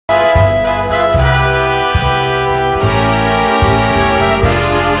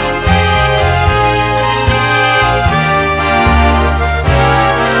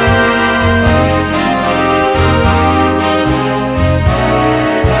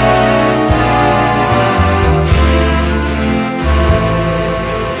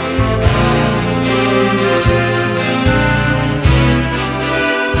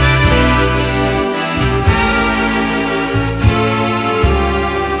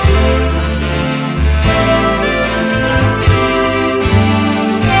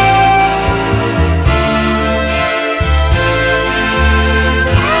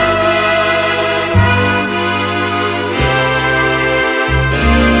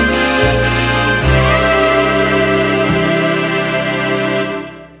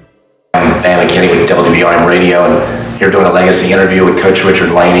WBRM Radio, and here doing a legacy interview with Coach Richard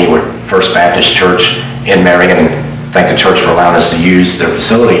Laney with First Baptist Church in Marion, and thank the church for allowing us to use their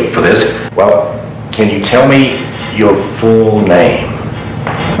facility for this. Well, can you tell me your full name?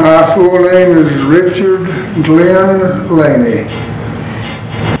 My full name is Richard Glen Laney,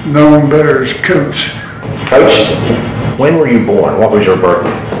 known better as Coach. Coach, when were you born? What was your birth,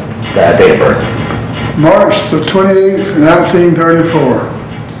 date of birth? March the 28th, 1934.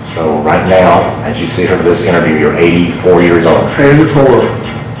 So right now, as you see here for this interview, you're 84 years old. 84.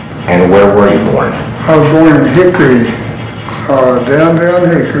 And where were you born? I was born in Hickory, downtown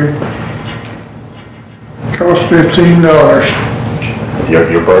Hickory. Cost $15.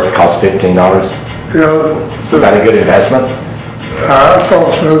 Your birth cost $15? Yeah. Was that a good investment? I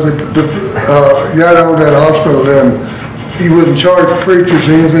thought so. The guy that owned that hospital then, he wouldn't charge preachers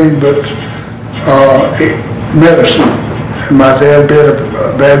anything but medicine. And my dad being a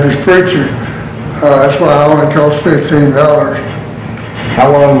Baptist preacher, that's why I only cost $15.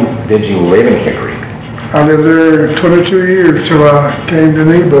 How long did you live in Hickory? I lived there 22 years till I came to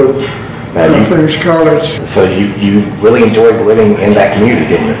Nebo. I finished college. So you really enjoyed living in that community,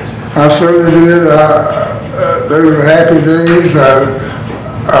 didn't you? I certainly did. Those were happy days. I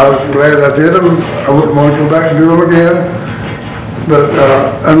was glad I did them. I wouldn't want to go back and do them again. But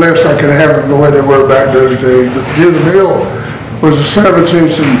unless I could have them the way they were back those days. But the mill was the center of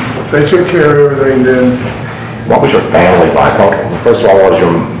attention. They took care of everything then. What was your family like? Well, first of all, what was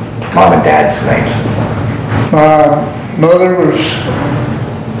your mom and dad's names? My mother was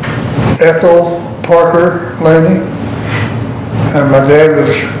Ethel Parker Laney, and my dad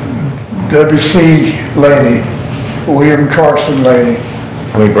was W.C. Laney, William Carson Laney.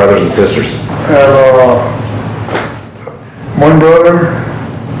 How many brothers and sisters? I have one brother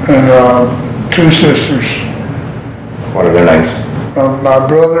and two sisters. What are their names? My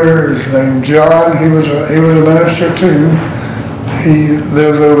brother is named John. He was a minister too. He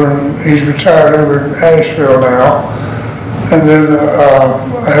lives he's retired over in Asheville now. And then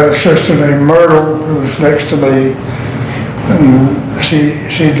I had a sister named Myrtle who was next to me. And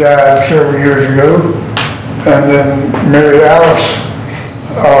she died several years ago. And then Mary Alice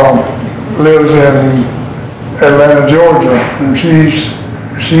lives in Atlanta, Georgia, and of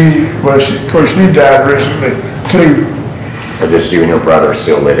course she died recently too. So just you and your brother are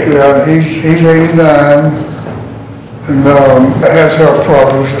still living? Yeah, he's 89 and has health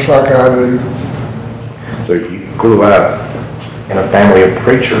problems just like I do. So you grew up in a family of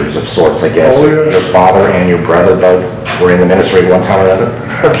preachers of sorts, I guess. Oh, yes. Your father and your brother both were in the ministry at one time or another?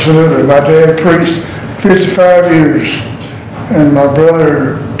 Absolutely. My dad preached 55 years, and my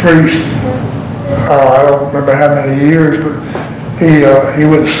brother preached, I don't remember how many years, but he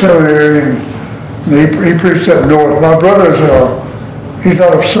went to seminary and he preached up north. My brother's he's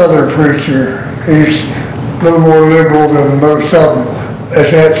not a southern preacher. He's a little more liberal than most of them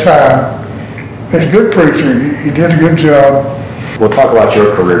at that time. He's a good preacher. He did a good job. We'll talk about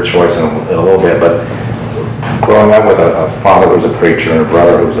your career choice in a little bit, but growing up with a father who was a preacher and a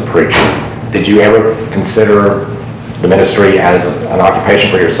brother who was a preacher, did you ever consider the ministry as an occupation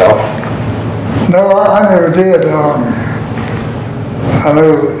for yourself? No, I never did. I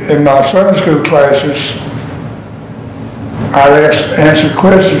know in my Sunday school classes, I'd answer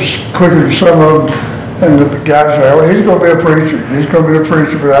questions quicker than some of them, and the guys say, "Oh, he's going to be a preacher. He's going to be a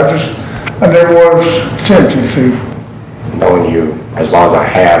preacher." But I never was tempted to. Knowing you as long as I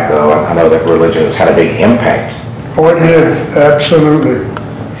have, though, I know that religion has had a big impact. Oh, it did, absolutely.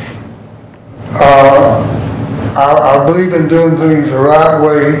 I believe in doing things the right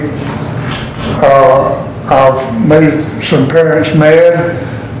way. I've made some parents mad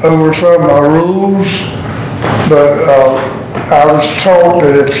over some of my rules, but I was taught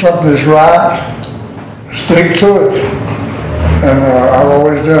that if something is right, stick to it, and I've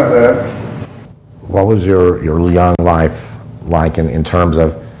always done that. What was your young life like in terms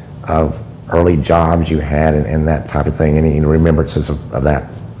of early jobs you had and that type of thing? Any remembrances of that?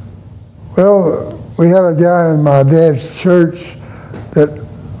 Well, we had a guy in my dad's church that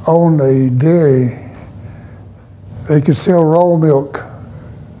owned a dairy. They could sell raw milk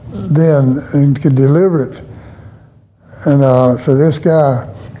then and could deliver it. And so this guy,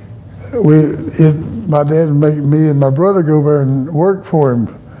 my dad would make me and my brother go over and work for him.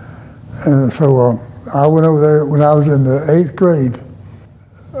 And so I went over there when I was in the 8th grade.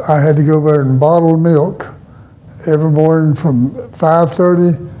 I had to go over there and bottle milk every morning from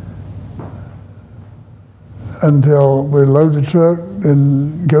 5:30 until we load the truck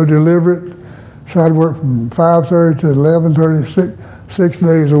and go deliver it. So I'd work from 5:30 to 11:30, 6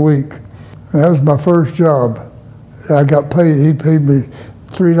 days a week. And that was my first job. I got paid, he paid me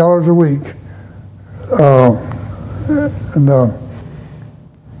 $3 a week. and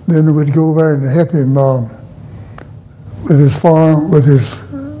then we'd go over and help him with his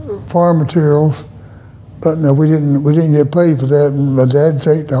farm materials. But no, we didn't get paid for that. And my dad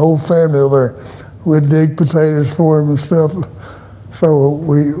take the whole family over. We'd dig potatoes for him and stuff. So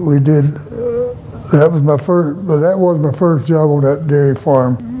we did. That was my first. But that was my first job on that dairy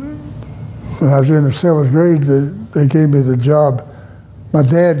farm. When I was in the 7th grade, they gave me the job. My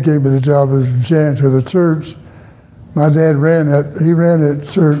dad gave me the job as janitor of the church. My dad ran that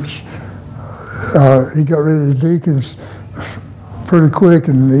church. He got rid of the deacons pretty quick,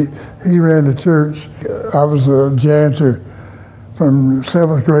 and he ran the church. I was a janitor from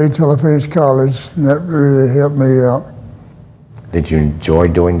 7th grade till I finished college, and that really helped me out. Did you enjoy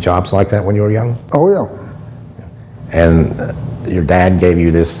doing jobs like that when you were young? Oh, yeah. And your dad gave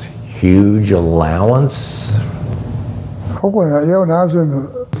you this huge allowance? Oh, yeah, when I was in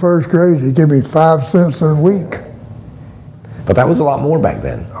the 1st grade, he gave me 5 cents a week. But that was a lot more back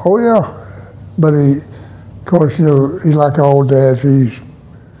then. Oh, yeah. But of course, you know, he's like all dads. He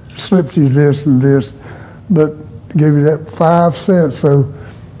slips you this and this, but gave you that 5 cents. So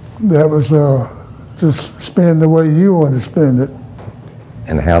that was to spend the way you want to spend it.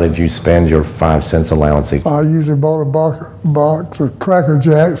 And how did you spend your 5 cents allowance? I usually bought a box of Cracker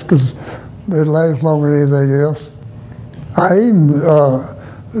Jacks because they'd last longer than anything else. I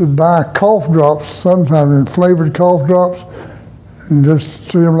even buy cough drops sometimes, flavored cough drops, and just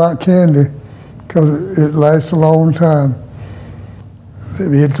treat them like candy because it lasts a long time.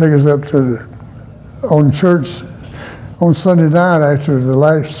 He'd take us up to on church on Sunday night after the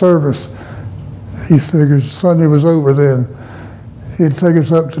last service. He figured Sunday was over then. He'd take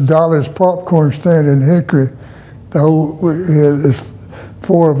us up to Dolly's popcorn stand in Hickory. There's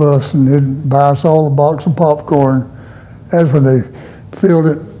 4 of us, and he'd buy us all a box of popcorn. That's when they filled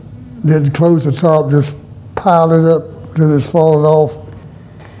it, didn't close the top, just piled it up till it's falling off.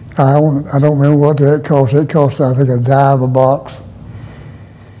 I don't remember what that cost. It cost, I think, $1 a box.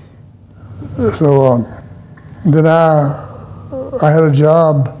 So then I had a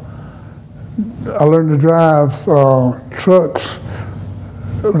job. I learned to drive trucks.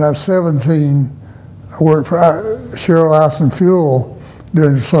 When I was 17, I worked for Cheryl Ice and Fuel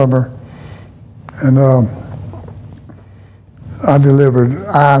during the summer. And I delivered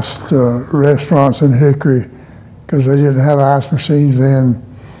ice to restaurants in Hickory because they didn't have ice machines then.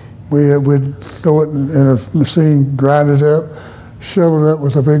 We'd throw it in a machine, grind it up, shovel it up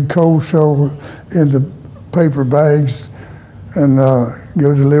with a big coal shovel into paper bags, and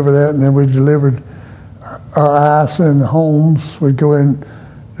go deliver that. And then we delivered our ice in homes. We'd go in,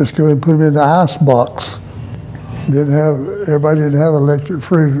 just go and put them in the ice box. Everybody didn't have electric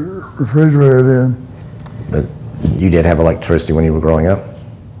refrigerator then. But you did have electricity when you were growing up?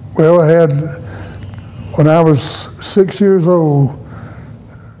 Well, when I was 6 years old,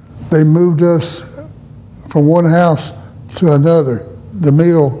 they moved us from one house to another. The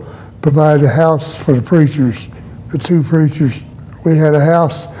mill provided a house for the preachers, the 2 preachers. We had a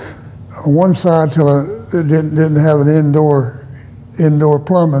house on one side till it didn't have an indoor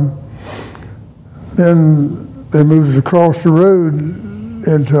plumbing. Then they moved us across the road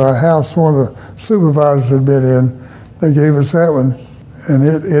into a house one of the supervisors had been in. They gave us that one, and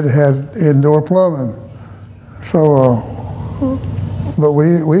it had indoor plumbing. So, but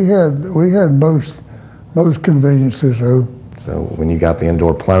we had most conveniences though. So when you got the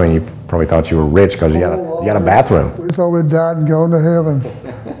indoor plumbing, you probably thought you were rich because you got a bathroom. We thought we'd died and gone to heaven.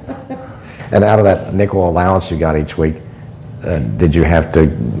 And out of that nickel allowance you got each week, did you have to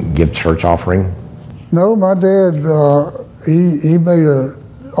give church offering? No, my dad, he made an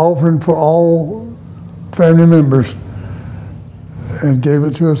offering for all family members and gave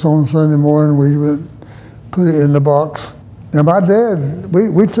it to us on Sunday morning. We would put it in the box. Now my dad,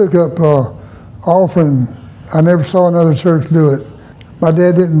 we took up offering. I never saw another church do it. My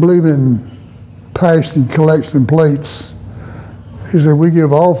dad didn't believe in passing collection plates. He said, we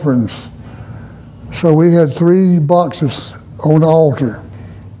give offerings. So we had 3 boxes on the altar.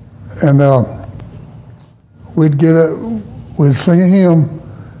 And we'd get up, we'd sing a hymn.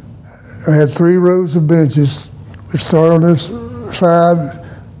 I had 3 rows of benches. We'd start on this side,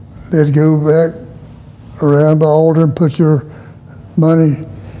 they'd go back around the altar and put your money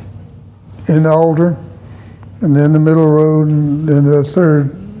in the altar. And then the middle row, and then the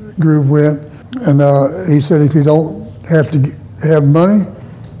 3rd group went. And he said, if you don't have to have money,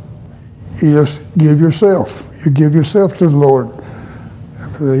 you just give yourself. You give yourself to the Lord.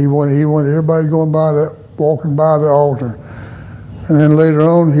 He wanted everybody walking by the altar. And then later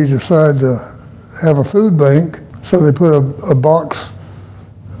on, he decided to have a food bank. So they put a box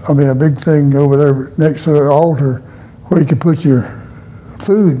a big thing over there next to the altar where you could put your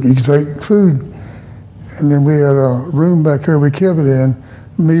food. You could take food. And then we had a room back there we kept it in.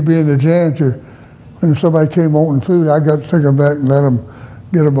 Me being the janitor, when somebody came wanting food, I got to take them back and let them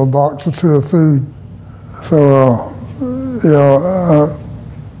get them a box or two of food. So,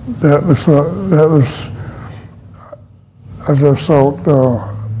 that was, I just thought,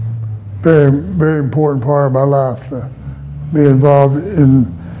 very, very important part of my life to be involved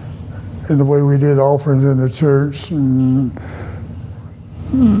in the way we did offerings in the church and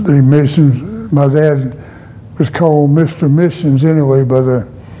the missions. My dad was called Mr. Missions anyway by the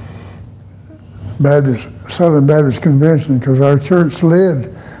Southern Baptist Convention because our church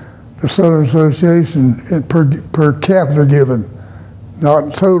led the Southern Association in per capita giving,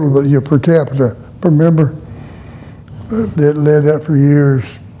 not total, but per capita per member. That led that for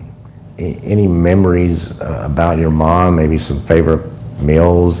years. Any memories about your mom? Maybe some favorite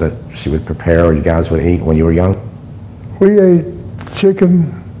meals that she would prepare or you guys would eat when you were young? We ate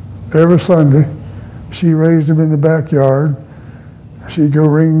chicken every Sunday. She raised them in the backyard. She'd go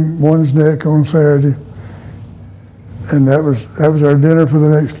wring one's neck on Saturday. And that was our dinner for the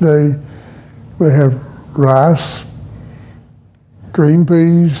next day. We'd have rice, green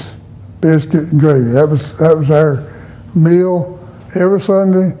peas, biscuit, and gravy. That was our meal every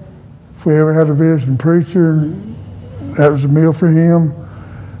Sunday. If we ever had a visiting preacher, that was a meal for him.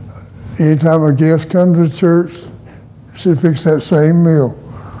 Anytime a guest comes to church, she'd fix that same meal.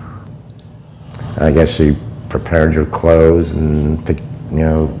 I guess she prepared your clothes and picked,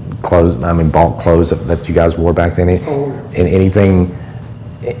 bought clothes that you guys wore back then. And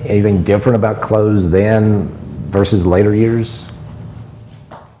anything different about clothes then versus later years?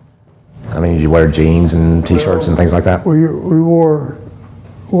 I mean, did you wear jeans and t-shirts and things like that? We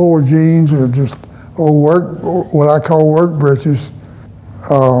wore jeans or just what I call work breeches.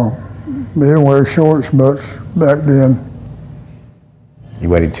 We didn't wear shorts much back then. You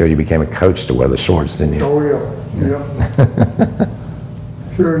waited till you became a coach to wear the shorts, didn't you? Oh yeah.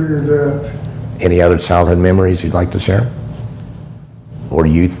 Sure did that. Any other childhood memories you'd like to share? Or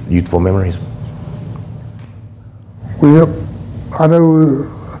youthful memories? I know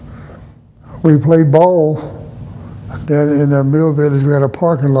we played ball down in the Mill Village. We had a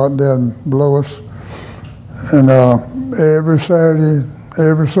parking lot down below us. And every Saturday,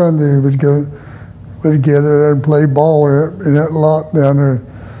 every Sunday, we'd go together there and play ball in that lot down there.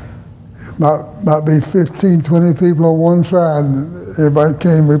 Might be 15, 20 people on one side. And everybody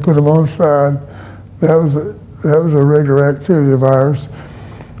came, we put them on the side. That was a regular activity of ours.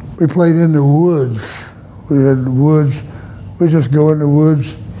 We played in the woods. We had woods. We just go in the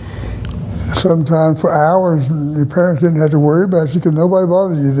woods sometimes for hours, and your parents didn't have to worry about you because nobody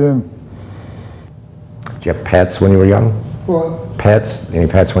bothered you then. Did you have pets when you were young? What? Pets? Any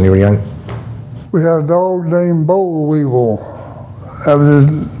pets when you were young? We had a dog named Boll Weevil. That was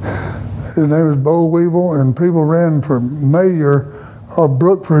his name was Boll Weevil, and people ran for mayor of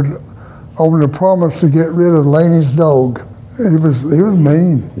Brookford on the promise to get rid of Laney's dog. He was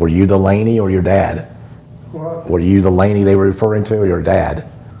mean. Were you the Laney or your dad? What? Were you the Laney they were referring to or your dad?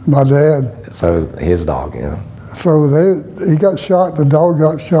 My dad. So his dog, yeah. So he got shot, the dog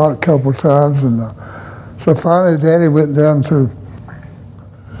got shot a couple of times, and so finally Daddy went down to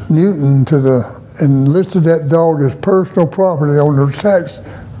Newton and listed that dog as personal property on their tax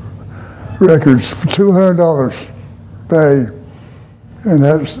records for $200 value, and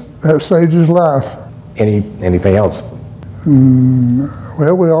that saved his life. Anything else?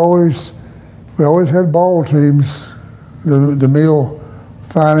 Well, we always had ball teams. The mill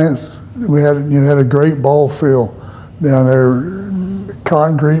finance, we had a great ball field down there,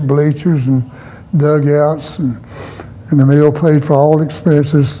 concrete bleachers and dugouts, and the mill paid for all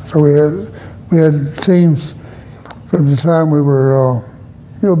expenses. So we had teams from the time we were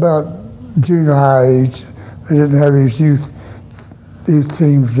about junior high age. They didn't have these youth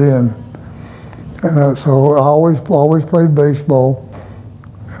teams then, and so I always played baseball.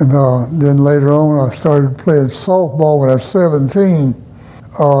 And then later on, I started playing softball when I was 17.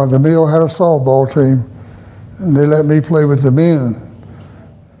 The mill had a softball team, and they let me play with the men.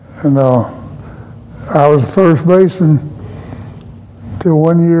 And I was a first baseman till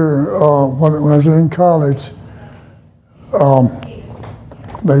one year when I was in college.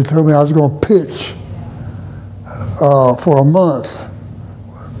 They told me I was going to pitch for a month.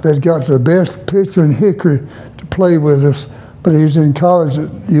 They'd got the best pitcher in Hickory to play with us, but he was in college at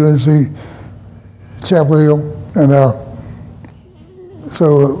UNC Chapel Hill, and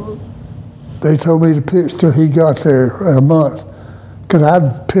so they told me to pitch till he got there a month, because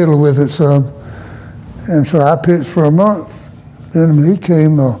I'd piddle with it some, and so I pitched for a month. Then when he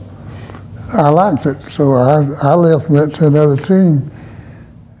came, I liked it, so I left and went to another team.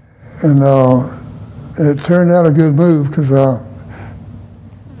 And it turned out a good move because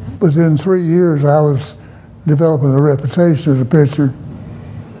within 3 years I was developing a reputation as a pitcher.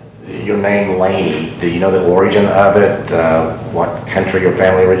 Your name Laney, do you know the origin of it? What country your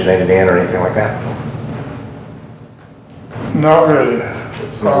family originated in or anything like that? Not really.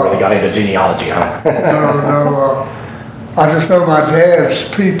 Never really got into genealogy, huh? No. I just know my dad's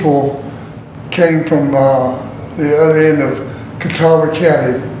people came from the other end of Catawba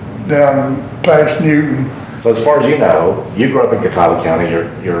County down past Newton. So as far as you know, you grew up in Catawba County,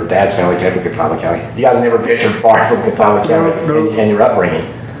 your dad's family came from Catawba County. You guys never pictured far from Catawba County No. in your upbringing.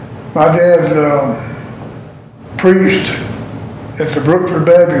 My dad preached at the Brookford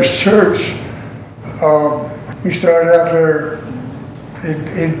Baptist Church. He started out there,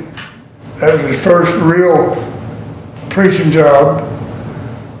 that was his first real preaching job,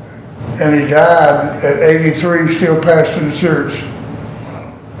 and he died at 83, still pastoring the church.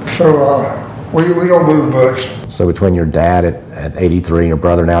 So we don't move much. So between your dad at 83 and your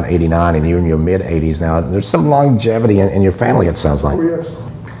brother now at 89 and you in your mid-80s now, there's some longevity in your family, it sounds like. Oh, yes.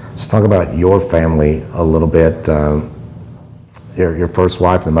 Let's talk about your family a little bit. Your first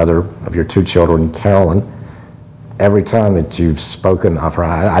wife and the mother of your two children, Carolyn. Every time that you've spoken of her,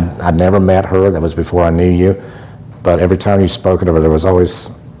 I'd never met her, that was before I knew you, but every time you've spoken of her, there was always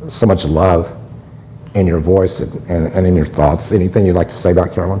so much love in your voice and in your thoughts. Anything you'd like to say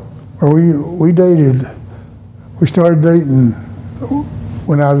about Carolyn? Well, we started dating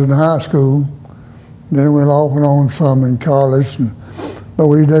when I was in high school, then it went off and on some in college, but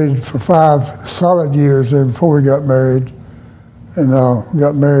we dated for 5 solid years there before we got married, and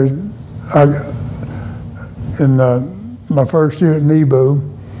got married in my first year at Nebo.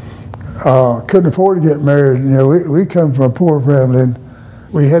 Couldn't afford to get married. You know, we come from a poor family, and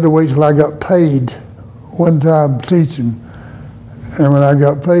we had to wait till I got paid one time teaching, and when I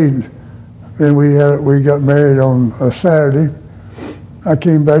got paid, then we got married on a Saturday. I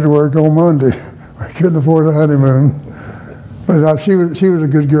came back to work on Monday. I couldn't afford a honeymoon, but she was a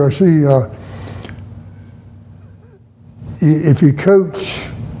good girl. She if you coach,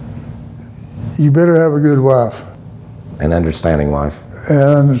 you better have a good wife. An understanding wife.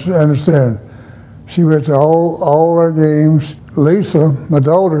 And understand. She went to all our games. Lisa, my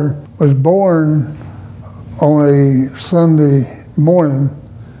daughter, was born on a Sunday morning.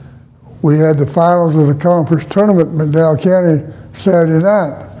 We had the finals of the conference tournament in McDowell County Saturday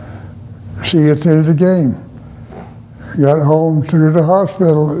night. She attended the game. Got home, took her to the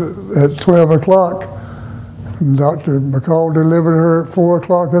hospital at 12 o'clock. Dr. McCall delivered her at 4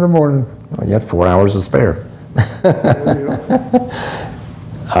 o'clock in the morning. Well, you had 4 hours to spare.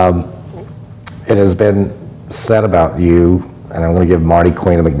 It has been said about you, and I'm going to give Marty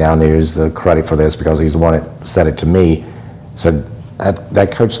Queen of McDowell News the credit for this because he's the one that said it to me. So that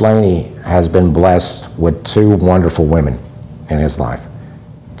Coach Laney has been blessed with 2 wonderful women in his life.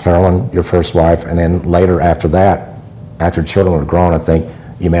 Carolyn, your first wife, and then later after that, after children were grown, I think,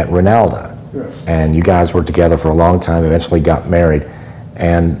 you met Ronalda. Yes. And you guys were together for a long time, eventually got married.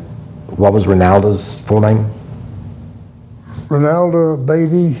 And what was Ronalda's full name? Ronalda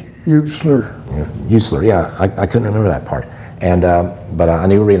Beatty Usler. Yeah, Usler, yeah, I couldn't remember that part. And but I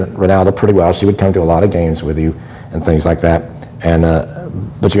knew Ronalda pretty well. She would come to a lot of games with you and things like that. And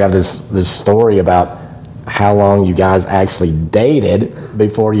but you have this story about how long you guys actually dated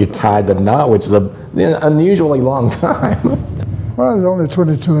before you tied the knot, which is an unusually long time. Well, it was only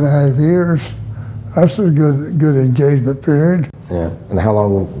 22 and a half years. That's a good engagement period. Yeah. And how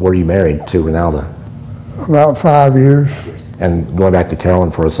long were you married to Ronalda? About 5 years. And going back to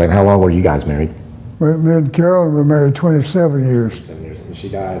Carolyn for a second, how long were you guys married? Me and Carolyn were married 27 years. 7 years. And she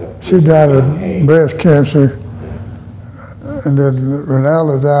died of? She died of breast cancer, and then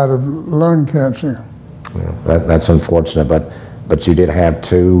Ronalda died of lung cancer. Yeah, that's unfortunate, but you did have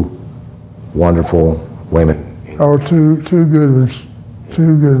 2 wonderful women. Oh, two good ones.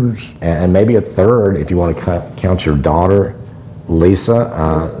 2 good ones. And maybe a third, if you want to count your daughter,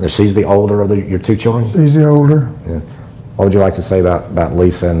 Lisa. She's the older of your 2 children? She's the older. Yeah. What would you like to say about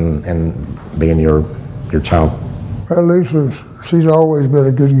Lisa and being your child? Well, Lisa, she's always been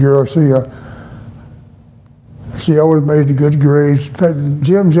a good girl. She always made the good grades. In fact,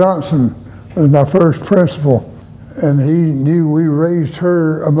 Jim Johnson was my first principal, and he knew we raised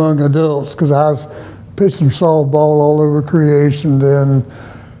her among adults because I was pitching softball all over Creation then,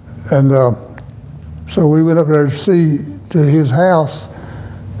 and so we went up there to his house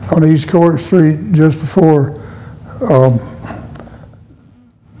on East Court Street just before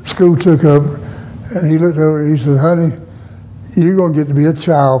school took up, and he looked over and he said, "Honey, you're going to get to be a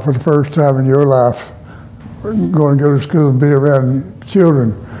child for the first time in your life, going to go to school and be around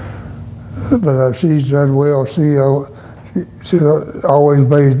children. But she's done well. She always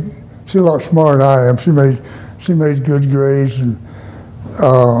made, she's a lot smarter than I am. She made good grades, and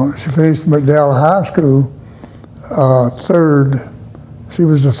she finished McDowell High School third. She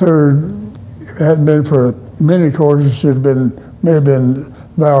was the third. It hadn't been for many courses. She may have been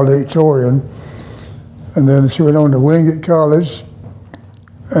valedictorian. And then she went on to Wingate College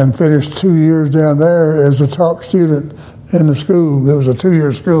and finished 2 years down there as the top student in the school. It was a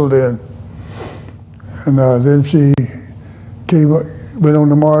 2-year school then. And then she went on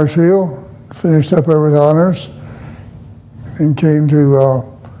to Mars Hill, finished up there with honors, and came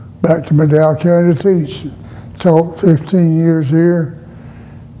back to McDowell County to teach. Taught 15 years here,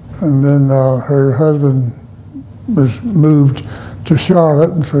 and then her husband was moved to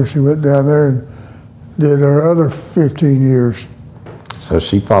Charlotte, and so she went down there and did her other 15 years. So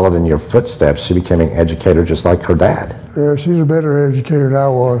she followed in your footsteps. She became an educator just like her dad. Yeah, she's a better educator than I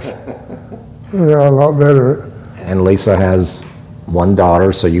was. Yeah, a lot better. And Lisa has one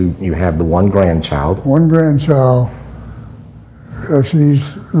daughter, so you have the one grandchild. One grandchild.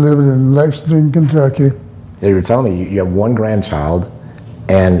 She's living in Lexington, Kentucky. You were telling me you have one grandchild,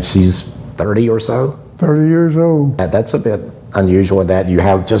 and she's 30 or so? 30 years old. That's a bit unusual that you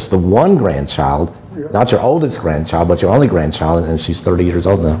have just the one grandchild, not your oldest grandchild, but your only grandchild, and she's 30 years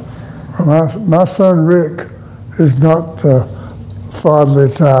old now. My son Rick is not the fatherly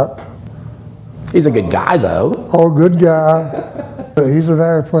type. He's a good guy, though. Oh, good guy. He's an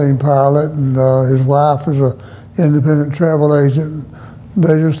airplane pilot, and his wife is an independent travel agent.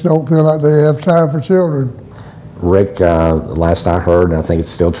 They just don't feel like they have time for children. Rick, last I heard, and I think it's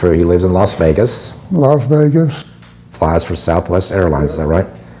still true, he lives in Las Vegas. Las Vegas. Flies for Southwest Airlines, is that right?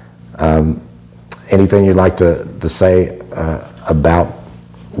 Anything you'd like to say about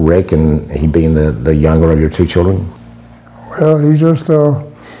Rick and he being the younger of your two children? Well, he's just a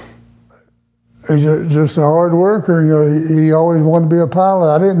hard worker. You know, he always wanted to be a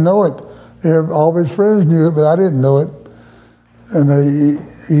pilot. I didn't know it. All his friends knew it, but I didn't know it. And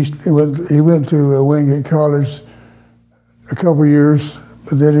he went to Wingate College a couple years,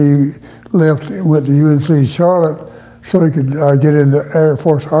 but then he left and went to UNC Charlotte so he could get in the Air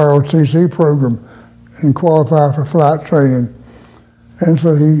Force ROTC program and qualify for flight training. And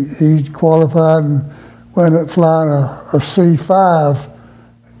so he qualified and wound up flying a C-5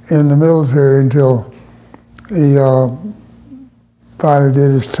 in the military until he finally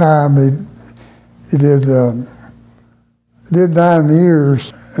did his time. He did 9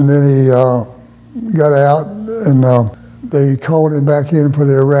 years, and then he got out, and they called him back in for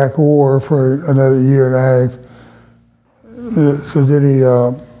the Iraq War for another year and a half. So then he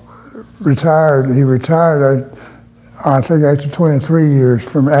retired. He retired, I think, after 23 years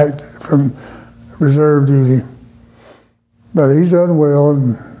from reserve duty. But he's done well,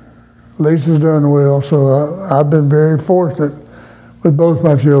 and Lisa's done well, so I've been very fortunate with both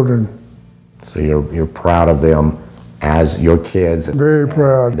my children. So you're proud of them as your kids. Very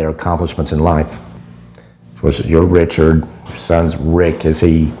proud. Their accomplishments in life. You're Richard, your son's Rick. Is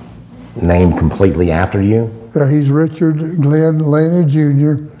he named completely after you? He's Richard Glen Laney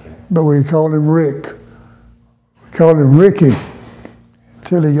Jr., but we called him Rick. We called him Ricky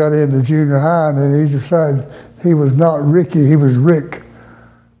until he got into junior high, and then he decided he was not Ricky, he was Rick.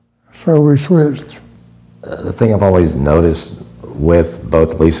 So we switched. The thing I've always noticed with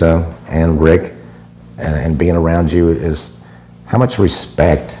both Lisa and Rick and being around you is how much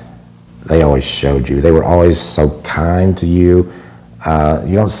respect they always showed you. They were always so kind to you.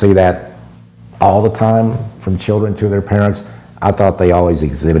 You don't see that all the time from children to their parents. I thought they always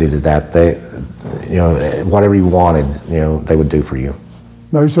exhibited that. They, you know, whatever you wanted, you know, they would do for you.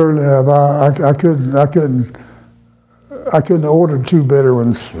 They certainly have. I couldn't order 2 better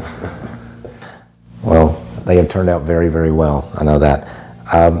ones. Well, they have turned out very, very well. I know that.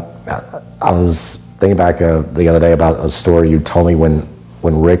 I was thinking back the other day about a story you told me when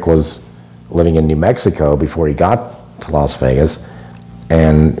Rick was living in New Mexico before he got to Las Vegas,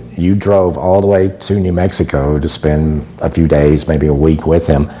 and you drove all the way to New Mexico to spend a few days, maybe a week with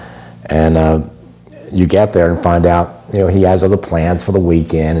him, and you get there and find out, you know, he has other plans for the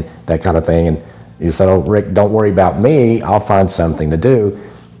weekend, that kind of thing, and you said, "Oh, Rick, don't worry about me, I'll find something to do."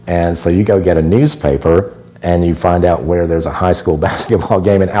 And so you go get a newspaper and you find out where there's a high school basketball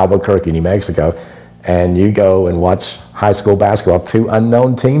game in Albuquerque, New Mexico, and you go and watch high school basketball, 2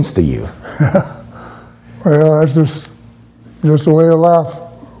 unknown teams to you. Well, that's just the way of life.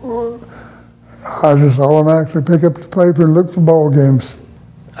 I just automatically pick up the paper and look for ball games.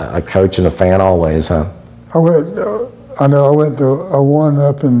 A coach and a fan always, huh? I I know I went to a one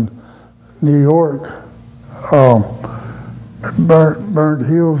up in New York, Burnt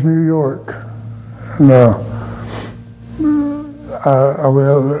Hills, New York. And I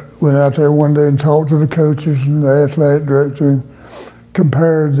went out there one day and talked to the coaches and the athletic director and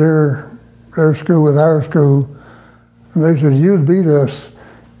compared their school with our school. And they said, you'd beat us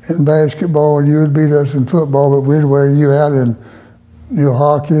in basketball and you'd beat us in football, but we'd wear you out in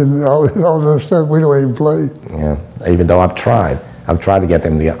hockey and all the stuff we don't even play. Yeah, even though I've tried to get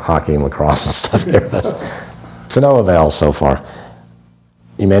them to get hockey and lacrosse and stuff here, but to no avail so far.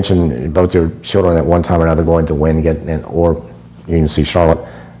 You mentioned both your children at one time or another going to Wynn, or UNC Charlotte.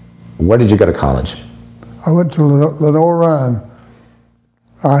 Where did you go to college? I went to Lenoir-Rhyne.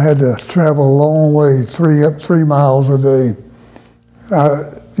 I had to travel a long way, 3 miles a day.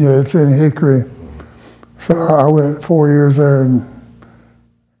 It's in Hickory. So I went 4 years there, and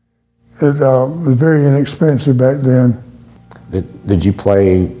it was very inexpensive back then. Did you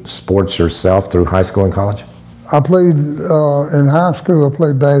play sports yourself through high school and college? I played in high school. I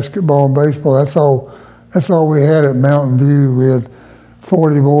played basketball and baseball. That's all we had at Mountain View. We had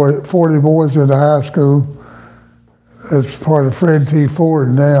 40 boys in the high school. It's part of Fred T. Ford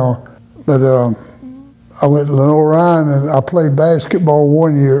now. But I went to Lenoir-Rhyne and I played basketball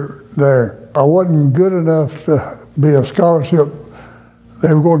 1 year there. I wasn't good enough to be a scholarship.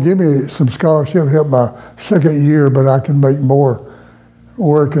 They were going to give me some scholarship help my second year, but I could make more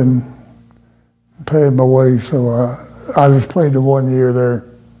work and pay my way. So I just played the 1 year there.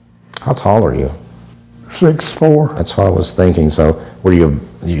 How tall are you? 6'4". That's what I was thinking. So you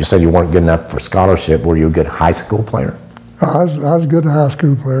said you weren't good enough for scholarship. Were you a good high school player? I was a good high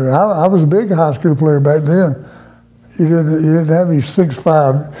school player. I was a big high school player back then. You didn't have these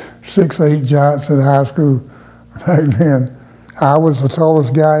 6'5", 6'8" giants in high school back then. I was the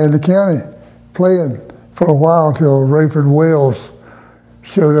tallest guy in the county playing for a while till Rayford Wells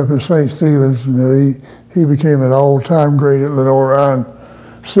showed up at St. Stephen's, and he became an all-time great at Lenoir-Rhyne,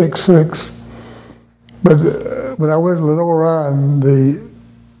 6'6". But when I went to Lenoir-Rhyne,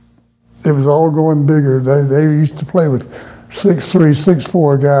 it was all going bigger. They used to play with 6'3",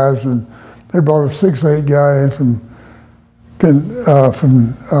 6'4" guys, and they brought a 6'8" guy in from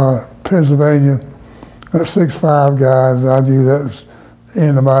Pennsylvania, a 6'5" guy, and I knew that was the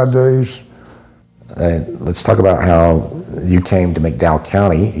end of my days. Let's talk about how you came to McDowell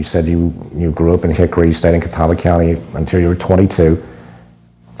County. You said you grew up in Hickory, stayed in Catawba County until you were 22.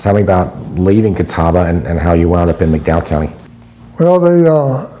 Tell me about leaving Catawba and how you wound up in McDowell County. Well,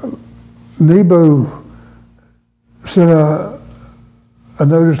 Nebo sent a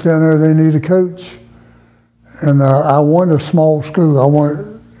notice down there they need a coach. And I wanted a small school.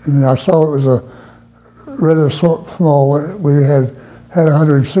 And I saw it was a rather small. We had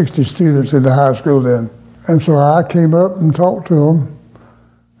 160 students in the high school then. And so I came up and talked to them,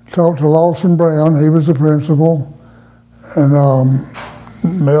 talked to Lawson Brown, he was the principal, and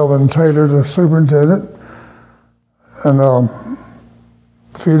Melvin Taylor, the superintendent. And a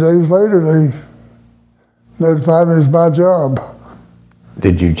few days later, they notified me it was my job.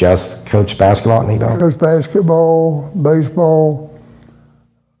 Did you just coach basketball at Nebo? I coached basketball, baseball,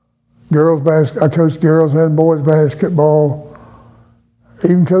 I coached girls and boys basketball.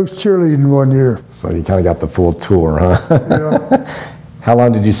 Even coached cheerleading 1 year. So you kind of got the full tour, huh? Yeah. How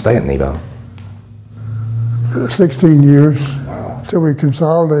long did you stay at Nebo? 16 years, until we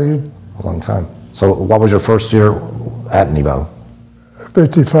consolidated. A long time. So what was your first year at Nebo?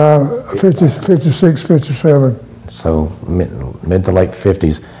 56, 57. So mid to late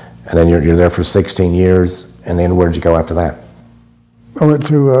 50s. And then you're there for 16 years. And then where did you go after that? I went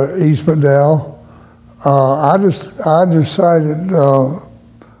to East McDowell. I decided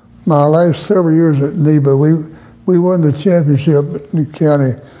my last several years at Nebo, we won the championship in the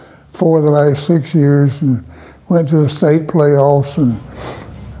county for the last 6 years and went to the state playoffs, and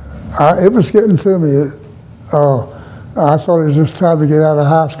it was getting to me. I thought it was just time to get out of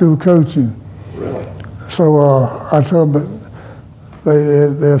high school coaching. Really? So I told them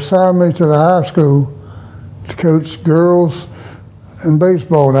they assigned me to the high school to coach girls and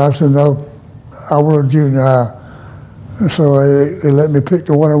baseball, and I said, no, I want a junior high. And so they let me pick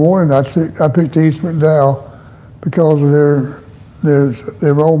the one I wanted. I picked East McDowell because of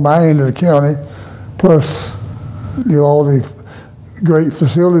they were on my end of the county, plus all the great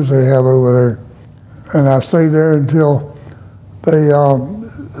facilities they have over there. And I stayed there until they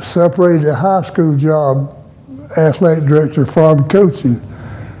separated the high school job, athletic director from coaching.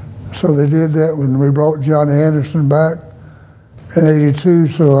 So they did that when we brought Johnny Anderson back in '82.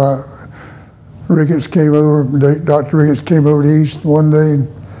 So Ricketts came over, Dr. Ricketts came over to East one day and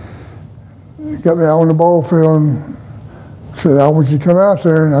got me out on the ball field and said, I want you to come out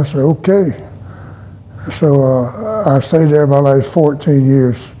there, and I said, okay. So I stayed there my last 14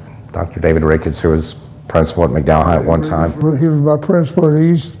 years. Dr. David Ricketts, who was principal at McDowell High at one time. He was my principal at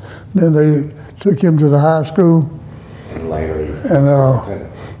East, then they took him to the high school. And later and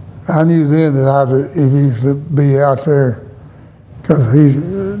I knew then that if he could be out there, because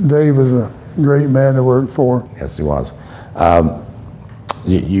Dave was a great man to work for. Yes, he was.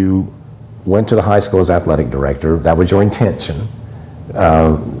 You went to the high school as athletic director. That was your intention.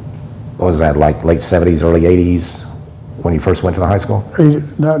 What was that, like late 70s, early 80s, when you first went to the high school?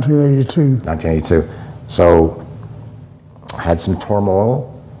 1982. 1982. So, had some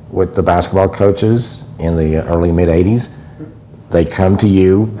turmoil with the basketball coaches in the early mid-80s. They come to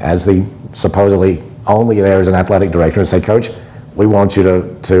you as the supposedly only there as an athletic director and say, Coach, we want you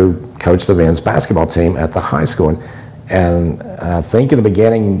to coach the men's basketball team at the high school. And I think in the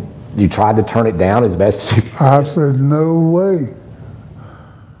beginning, you tried to turn it down as best as you could. I said, no way.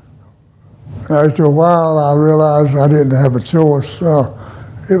 After a while, I realized I didn't have a choice.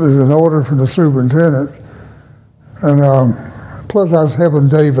 It was an order from the superintendent. And plus I was helping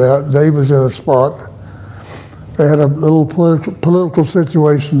Dave out. Dave was in a spot. They had a little political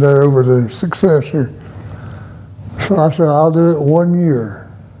situation there over the successor. So I said, I'll do it 1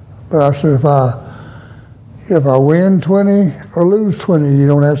 year. But I said, if I win 20 or lose 20, you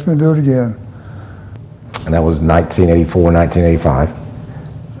don't ask me to do it again. And that was 1984, 1985.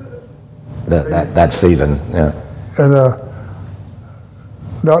 That season, yeah. And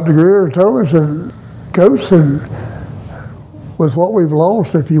Dr. Greer told me, said, Coach said, with what we've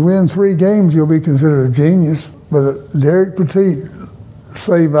lost, if you win 3 games, you'll be considered a genius. But Derek Petit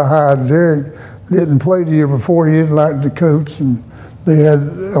saved my hide. Derek didn't play the year before. He didn't like the coach, and they had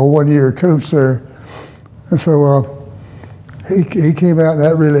a 1-year coach there. And so he came out, and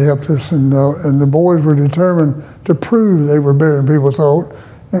that really helped us. And the boys were determined to prove they were better than people thought.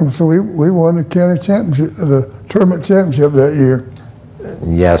 And so we won the county championship, the tournament championship that year.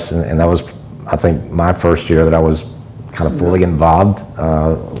 Yes, and that was, I think, my first year that I was kind of fully involved,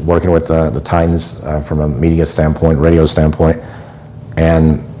 working with the Titans from a media standpoint, radio standpoint.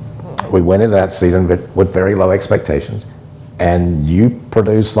 And we went into that season with very low expectations. And you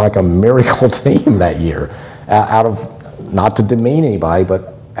produced like a miracle team that year, out of, not to demean anybody,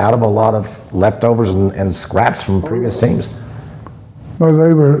 but out of a lot of leftovers and scraps from previous teams. Well,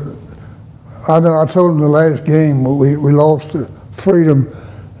 they were, I told them the last game, we lost to Freedom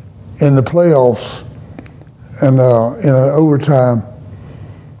in the playoffs and in an overtime.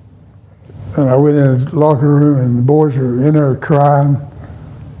 And I went in the locker room and the boys were in there crying.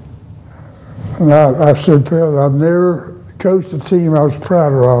 And I said, fellas, I've never coached a team I was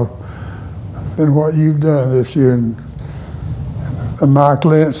prouder of than what you've done this year. And Mike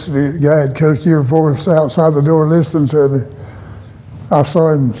Lentz, the guy had coached the year before, was outside the door listening to me. I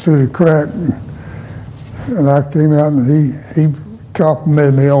saw him through the crack, and I came out, and he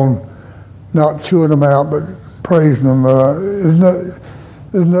complimented me on not chewing them out, but praising them. There's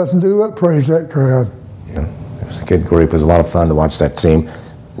nothing to do but praise that crowd. Yeah, it was a good group. It was a lot of fun to watch that team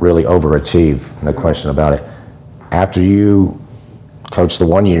really overachieve, no question about it. After you coached the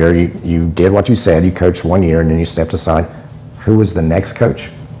 1 year, you did what you said. You coached 1 year, and then you stepped aside. Who was the next coach?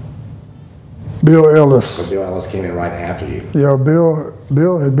 Bill Ellis. So Bill Ellis came in right after you. Yeah,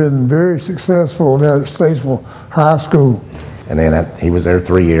 Bill had been very successful down at Statesville High School. And then he was there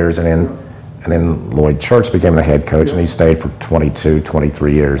 3 years, and then Lloyd Church became the head coach, and he stayed for 22,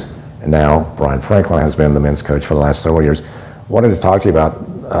 23 years. And now Brian Franklin has been the men's coach for the last several years. Wanted to talk to you about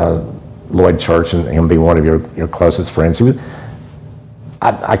Lloyd Church and him being one of your closest friends. He was,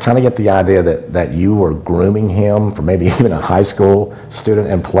 I kind of get the idea that you were grooming him for maybe even a high school student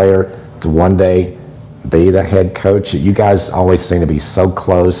and player to one day be the head coach. You guys always seem to be so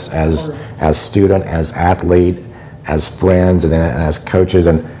close as student, as athlete, as friends, and then as coaches.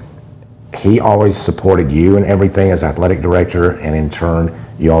 And he always supported you in everything as athletic director, and in turn,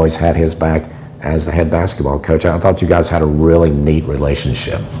 you always had his back as the head basketball coach. I thought you guys had a really neat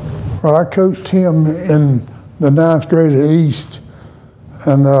relationship. Well, I coached him in the 9th grade at East,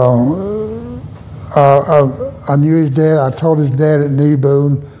 and I knew his dad. I taught his dad at Nebo,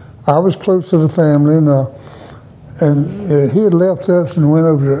 and I was close to the family, and he had left us and went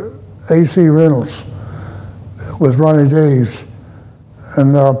over to AC Reynolds with Ronnie Daves.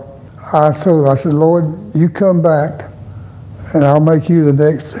 And I said, Lloyd, you come back, and I'll make you the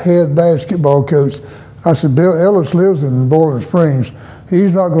next head basketball coach. I said, Bill Ellis lives in Boiling Springs.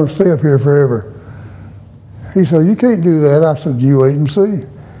 He's not going to stay up here forever. He said, you can't do that. I said, you wait and see.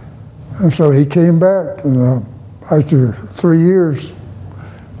 And so he came back, and after 3 years,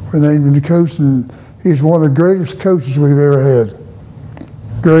 we named him the coach, and He's one of the greatest coaches we've ever had.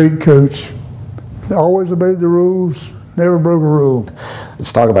 Great coach. Always obeyed the rules, never broke a rule.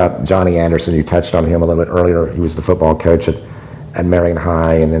 Let's talk about Johnny Anderson. You touched on him a little bit earlier. He was the football coach at Marion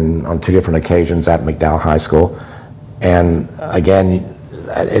High and then on 2 different occasions at McDowell High School. And again,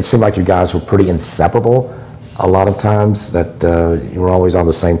 it seemed like you guys were pretty inseparable a lot of times, that you were always on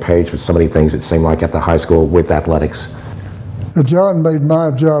the same page with so many things, it seemed like, at the high school with athletics. John made my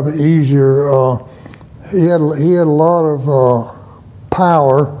job easier. He had a lot of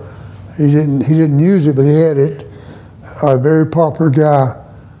power. He didn't use it, but he had it. A very popular guy.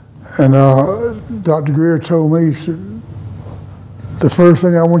 And Dr. Greer told me, he said, the first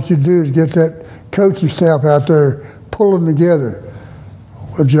thing I want you to do is get that coaching staff out there pulling together.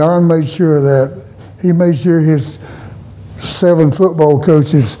 Well, John made sure of that. He made sure his 7 football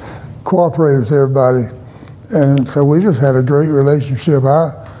coaches cooperated with everybody. And so we just had a great relationship.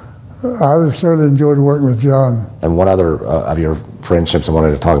 I certainly enjoyed working with John. And one other of your friendships I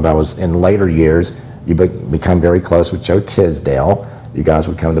wanted to talk about was in later years, you become very close with Joe Tisdale. You guys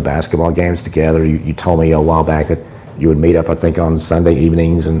would come to basketball games together. You told me a while back that you would meet up, I think, on Sunday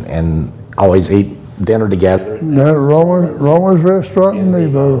evenings and always eat dinner together. That Roma's Restaurant in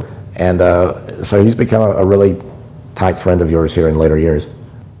Nebo. And so he's become a really tight friend of yours here in later years.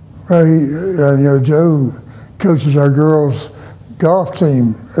 Right, Joe coaches our girls' golf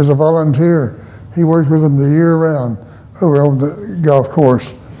team as a volunteer. He works with them the year round over on the golf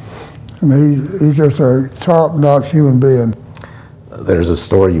course. And he's just a top-notch human being. There's a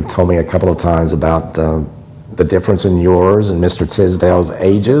story you've told me a couple of times about the difference in yours and Mr. Tisdale's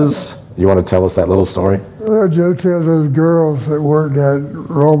ages. You want to tell us that little story? Well, Joe tells those girls that worked at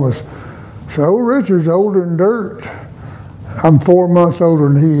Roma's, so old Richard's older than dirt. I'm 4 months older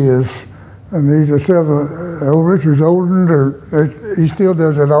than he is. And he just tells me, old Richard's older than dirt. He still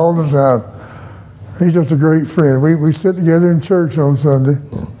does it all the time. He's just a great friend. We sit together in church on Sunday.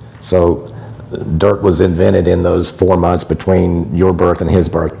 So dirt was invented in those 4 months between your birth and his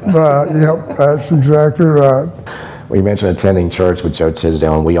birth. Right, yep, that's exactly right. We mentioned attending church with Joe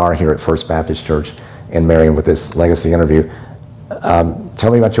Tisdale, and we are here at First Baptist Church in Marion with this legacy interview.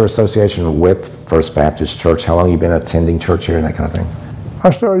 Tell me about your association with First Baptist Church. How long have you been attending church here and that kind of thing?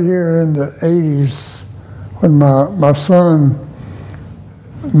 I started here in the 80s when my son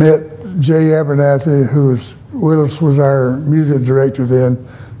met Jay Abernathy, who was our music director then.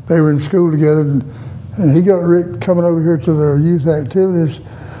 They were in school together, and he got Rick coming over here to their youth activities,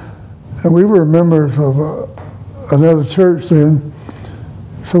 and we were members of another church then.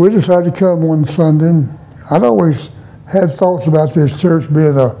 So we decided to come one Sunday. I'd always had thoughts about this church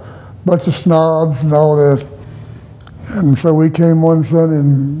being a bunch of snobs and all that. And so we came one Sunday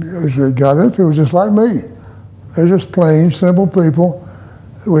and we got up. It was just like me. They're just plain, simple people.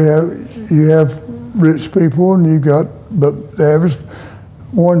 You have rich people, and but the average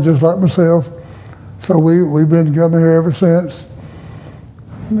one just like myself. So we've been coming here ever since.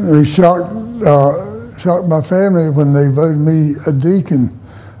 They shocked my family when they voted me a deacon,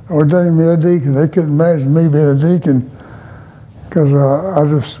 ordained me a deacon. They couldn't imagine me being a deacon because I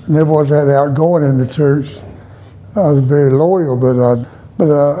just never was that outgoing in the church. I was very loyal, but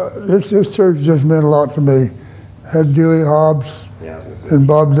this church just meant a lot to me. Had Dewey Hobbs and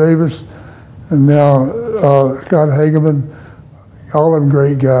Bob Davis, and now Scott Hageman, all of them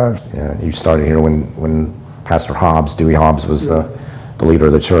great guys. Yeah, you started here when Pastor Hobbs, Dewey Hobbs, was the leader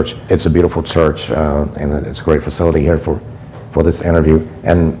of the church. It's a beautiful church, and it's a great facility here for this interview.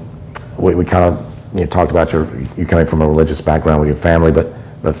 And we kind of talked about you coming from a religious background with your family,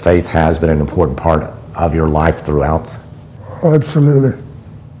 but faith has been an important part of your life throughout. Absolutely,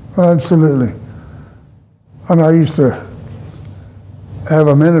 absolutely. And I used to have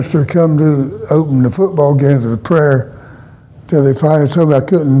a minister come to open the football games with a prayer till they finally told me I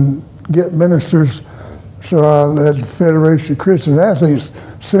couldn't get ministers. So I had the Federation of Christian Athletes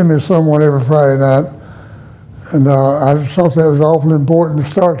send me someone every Friday night. And I just thought that was awfully important to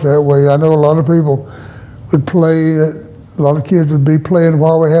start that way. I know a lot of people would play, a lot of kids would be playing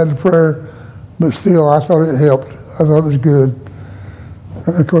while we had the prayer, but still I thought it helped. I thought it was good.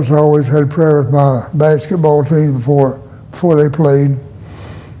 And of course I always had prayer with my basketball team before they played.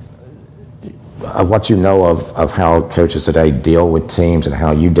 What you know of how coaches today deal with teams and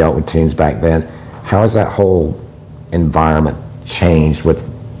how you dealt with teams back then, how has that whole environment changed with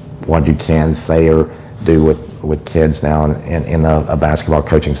what you can say or do with kids now in a basketball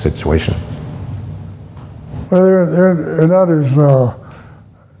coaching situation? Well, they're not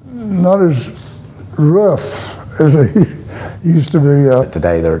as rough as they used to be.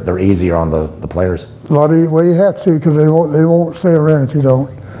 Today they're easier on the players. Well, you have to, because they won't stay around if you don't.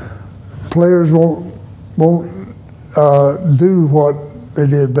 players won't do what they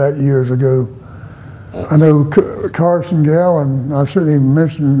did back years ago. I know Carson Gowan, I shouldn't even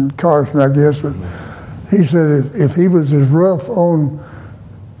mention Carson, I guess, but he said if he was as rough on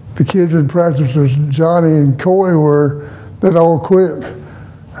the kids in practice as Johnny and Coy were, they'd all quit.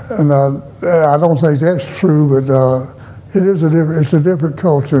 And I don't think that's true, but it's a different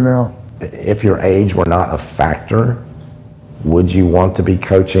culture now. If your age were not a factor, would you want to be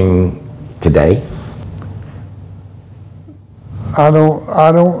coaching today? I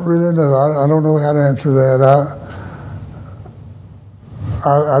don't really know. I don't know how to answer that.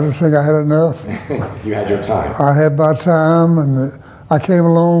 I just think I had enough. You had your time. I had my time, and I came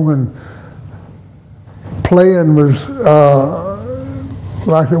along when playing was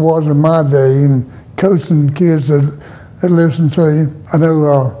like it was in my day, and coaching kids that listen to you. I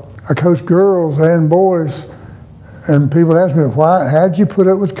know I coach girls and boys, and people ask me, how'd you put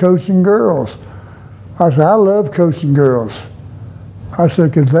up with coaching girls? I said, I love coaching girls. I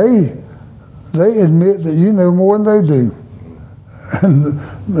said, because they admit that you know more than they do. And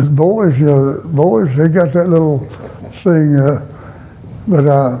the boys, they got that little thing. But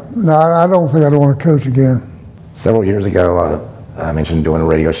no, I don't think I'd want to coach again. Several years ago, I mentioned doing a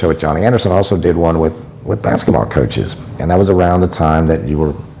radio show with Johnny Anderson. I also did one with basketball coaches. And that was around the time that you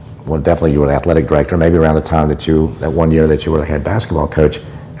were, well, definitely you were the athletic director, maybe around the time that that 1 year that you were the head basketball coach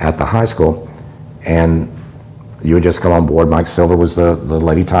at the high school. And you had just come on board. Mike Silver was the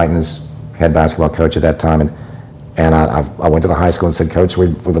Lady Titans head basketball coach at that time. And I went to the high school and said, Coach, we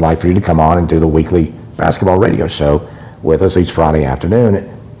would like for you to come on and do the weekly basketball radio show with us each Friday afternoon.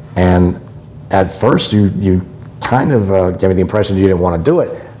 And at first you kind of gave me the impression you didn't want to do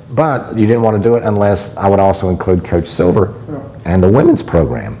it, but you didn't want to do it unless I would also include Coach Silver and the women's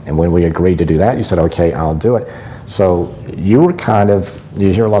program. And when we agreed to do that, you said, okay, I'll do it. So you were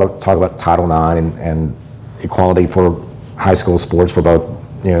you hear a lot of talk about Title IX and equality for high school sports for both,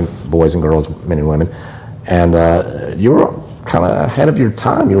 boys and girls, men and women. And you were kind of ahead of your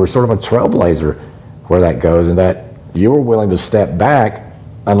time. You were sort of a trailblazer where that goes, and that you were willing to step back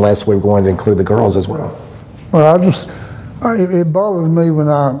unless we were going to include the girls as well. Well, it bothered me when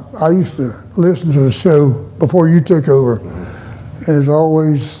I used to listen to the show before you took over. And it's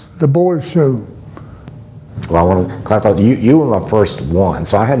always the boys' show. Well, I want to clarify, you were my first one,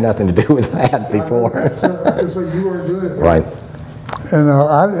 so I had nothing to do with that before. So you weren't doing it. Right. And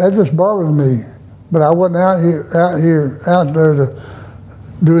that just bothered me. But I wasn't out there to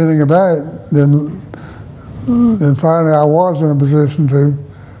do anything about it. Then finally I was in a position to,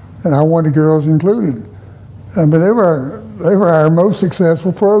 and I wanted girls included. But they were our most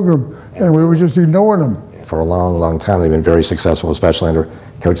successful program, and we were just ignoring them. For a long, long time, they've been very successful, especially under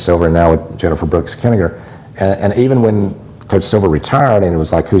Coach Silver and now with Jennifer Brooks-Kenninger. And even when Coach Silver retired and it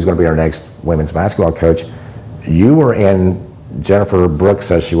was like, who's going to be our next women's basketball coach, you were in Jennifer Brooks,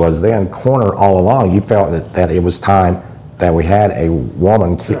 as she was then, corner all along. You felt that it was time that we had a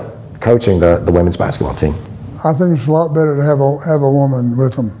woman coaching the women's basketball team. I think it's a lot better to have a woman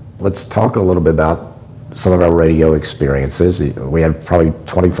with them. Let's talk a little bit about some of our radio experiences. We had probably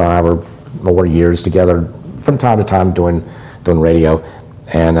 25 or more years together from time to time doing radio.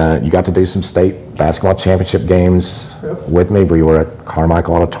 And you got to do some state basketball championship games with me. We were at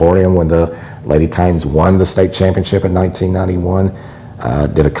Carmichael Auditorium when the Lady Titans won the state championship in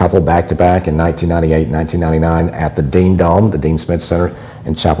 1991. Did a couple back-to-back in 1998 and 1999 at the Dean Dome, the Dean Smith Center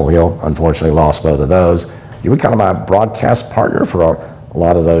in Chapel Hill. Unfortunately lost both of those. You were kind of my broadcast partner for a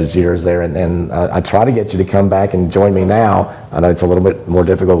lot of those years there, and I try to get you to come back and join me now. I know it's a little bit more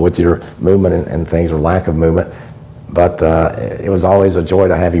difficult with your movement and things, or lack of movement, but it was always a joy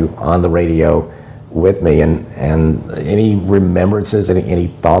to have you on the radio with me. And any remembrances, any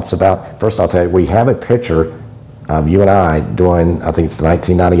thoughts about, first I'll tell you, we have a picture of you and I doing, I think it's the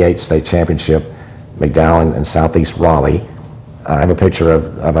 1998 state championship, McDowell and Southeast Raleigh. I have a picture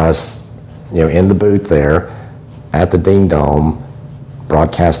of us, in the booth there at the Dean Dome,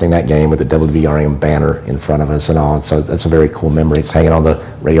 broadcasting that game with the WVRM banner in front of us and all. So that's a very cool memory. It's hanging on the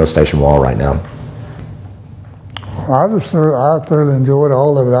radio station wall right now. I thoroughly enjoyed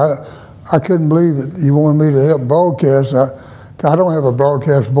all of it. I couldn't believe it. You wanted me to help broadcast. I don't have a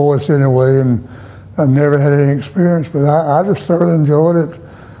broadcast voice anyway, and I've never had any experience, but I just thoroughly enjoyed it.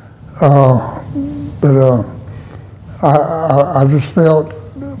 I just felt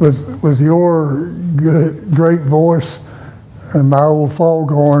with your great voice and my old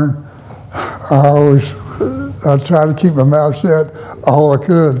foghorn, I tried to keep my mouth shut all I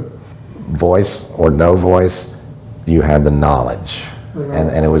could. Voice or no voice, you had the knowledge,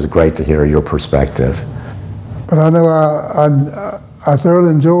 and it was great to hear your perspective. But I know I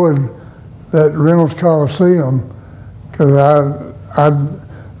thoroughly enjoyed that Reynolds Coliseum, because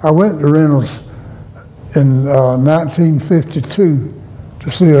I went to Reynolds in 1952 to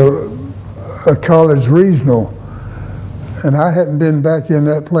see a college regional, and I hadn't been back in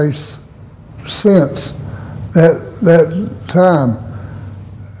that place since that time,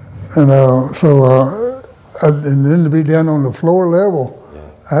 and and then to be down on the floor level,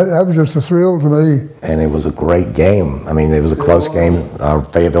 that was just a thrill to me. And it was a great game. I mean, it was a close game.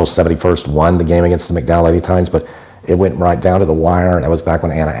 Fayetteville 71st won the game against the McDowell Lady Titans, but it went right down to the wire. That was back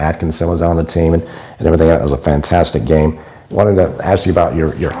when Anna Atkinson was on the team and everything. It was a fantastic game. I wanted to ask you about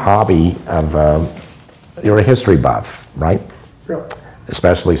your hobby of, you're a history buff, right? Yeah.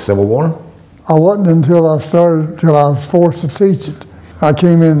 Especially Civil War? I wasn't until I was forced to teach it.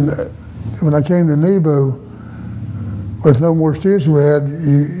 When I came to Nebo, with no more students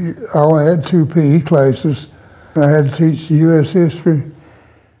I only had 2 PE classes. I had to teach U.S. history,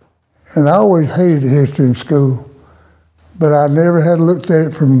 and I always hated history in school, but I never had looked at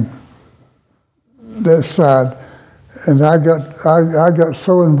it from that side. And I got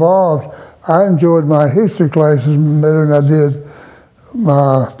so involved, I enjoyed my history classes better than I did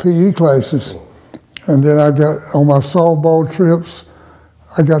my PE classes. And then I got, on my softball trips,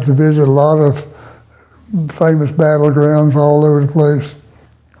 I got to visit a lot of famous battlegrounds all over the place.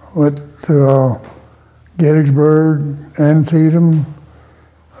 Went to Gettysburg, Antietam,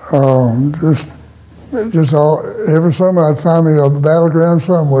 just every summer I'd find me a battleground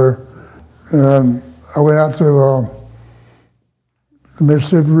somewhere. And I went out to the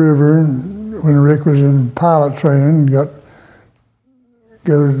Mississippi River when Rick was in pilot training, and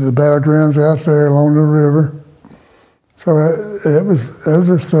go to the battlegrounds out there along the river. So it was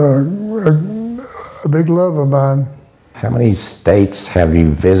just a big love of mine. How many states have you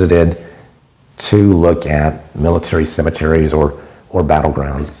visited to look at military cemeteries or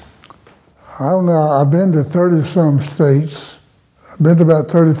battlegrounds? I don't know. I've been to 30-some states. I've been to about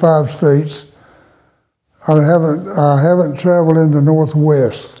 35 states. I haven't traveled in the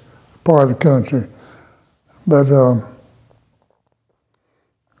Northwest part of the country, but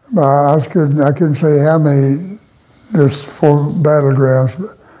I couldn't say how many just for battlegrounds.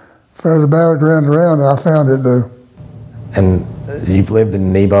 But for the battleground around, I found it though. And you've lived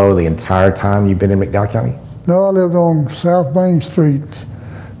in Nebo the entire time you've been in McDowell County? No, I lived on South Main Street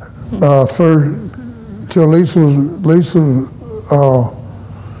till Lisa,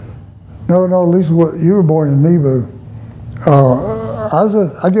 you were born in Nebo.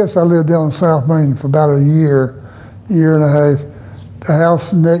 I guess I lived down South Main for about a year and a half. The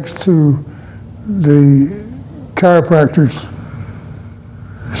house next to the chiropractor's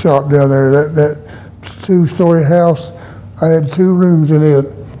shop down there, that 2-story house, I had 2 rooms in it.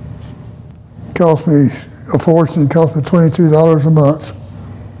 It cost me a fortune. It cost me $22 a month.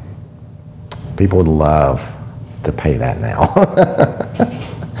 People would love to pay that now.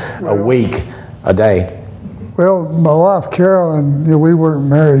 A week, a day. Well, my wife, Carolyn, we weren't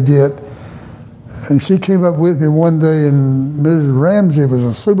married yet, and she came up with me one day, and Mrs. Ramsey was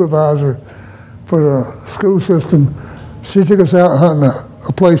a supervisor for the school system. She took us out hunting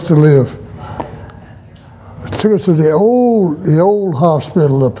a place to live. Took us to the old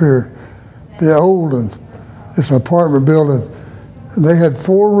hospital up here, the old one. It's an apartment building. And they had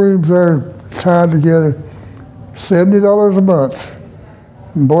 4 rooms there tied together, $70 a month.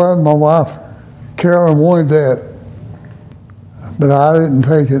 And boy, my wife, Carolyn, wanted that, but I didn't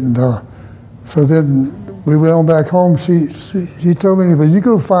take it. And so then we went on back home. She told me, "But you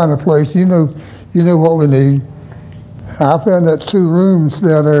go find a place. You know what we need." I found that 2 rooms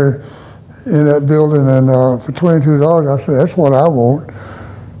down there in that building, and for $22, I said, "That's what I want."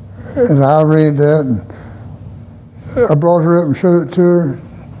 And I rented that, and I brought her up and showed it to her.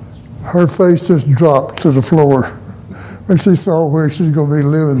 Her face just dropped to the floor when she saw where she's going to be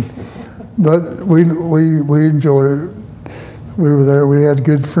living. But we enjoyed it. We were there. We had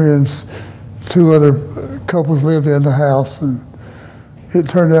good friends. 2 other couples lived in the house, and it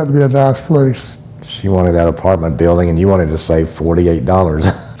turned out to be a nice place. She wanted that apartment building, and you wanted to save $48.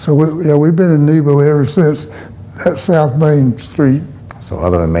 So we've been in Nebo ever since that South Main Street. So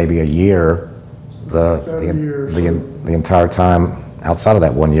other than maybe a year, the entire time outside of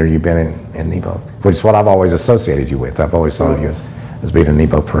that 1 year, you've been in Nebo, which is what I've always associated you with. I've always thought of you as being a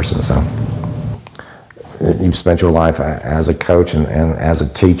Nebo person. So you've spent your life as a coach and as a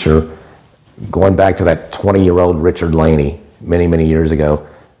teacher. Going back to that 20-year-old Richard Laney many, many years ago,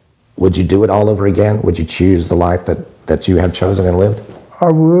 would you do it all over again? Would you choose the life that you have chosen and lived?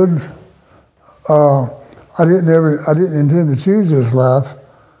 I would. I didn't intend to choose this life.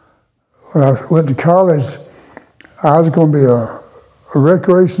 When I went to college, I was going to be a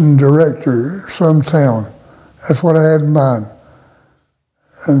recreation director, some town. That's what I had in mind.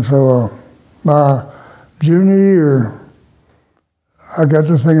 And so my junior year, I got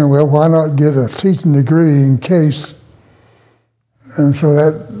to thinking, well, why not get a teaching degree in case? And so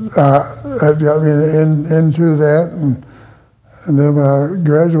that got me into that. And then when I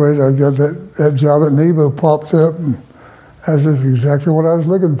graduated, I got that job at Nebo popped up, and that's just exactly what I was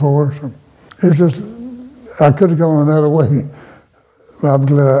looking for. So it's just, I could have gone another way, but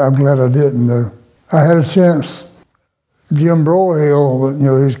I'm glad I didn't, though. I had a chance. Jim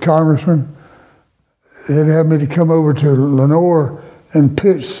Broyhill, he's congressman, he'd have me to come over to Lenore and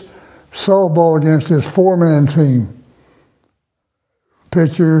pitch softball against his four-man team.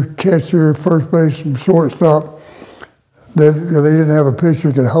 Pitcher, catcher, first baseman, shortstop. They didn't have a pitcher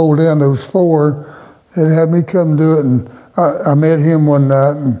who could hold down those four. They'd have me come do it, and I met him one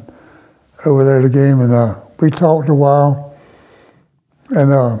night and over there at the game, and we talked a while.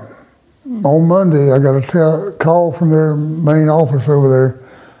 And on Monday, I got a call from their main office over there.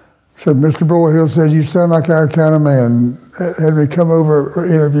 Said, Mr. Broyhill said, you sound like our kind of man. Had me come over for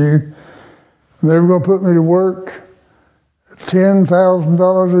an interview. And they were going to put me to work,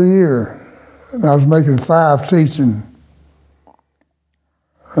 $10,000 a year. And I was making 5 teaching.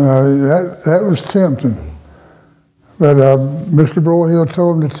 That was tempting. But Mr. Broyhill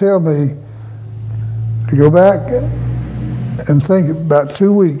told him to tell me to go back and think about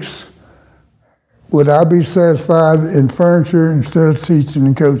 2 weeks. Would I be satisfied in furniture instead of teaching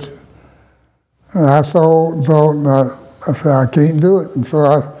and coaching? And I thought, and I said, I can't do it. And so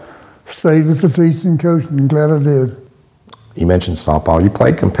I stayed with the teaching and coaching, and glad I did. You mentioned softball. You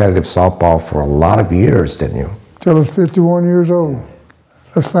played competitive softball for a lot of years, didn't you? Till I was 51 years old.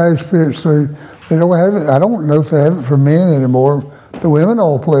 That's fast pitch. So they don't have it. I don't know if they have it for men anymore. The women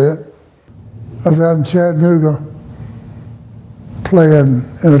all play it. I was out in Chattanooga playing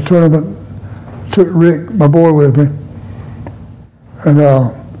in a tournament. Took Rick, my boy, with me. And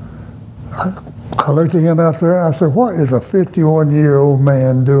I looked at him out there and I said, what is a 51-year-old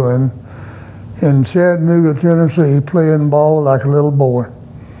man doing in Chattanooga, Tennessee, playing ball like a little boy?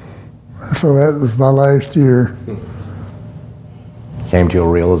 So that was my last year. Came to a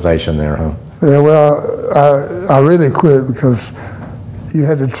realization there, huh? Yeah, well, I really quit because you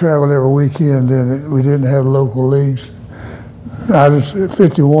had to travel every weekend, and we didn't have local leagues. At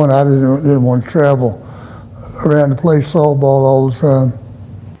 51, I didn't want to travel around to play softball all the time.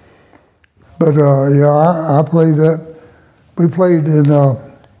 But yeah, I played that. We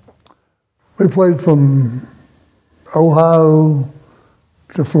played from Ohio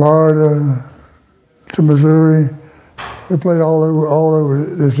to Florida to Missouri. We played all over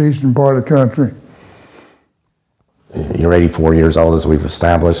this eastern part of the country. You're 84 years old, as we've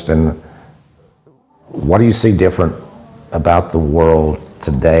established, and what do you see different about the world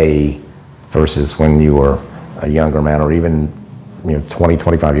today versus when you were a younger man, or even 20,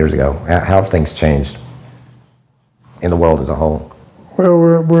 25 years ago? How have things changed in the world as a whole?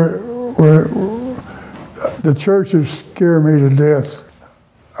 Well, the churches scare me to death.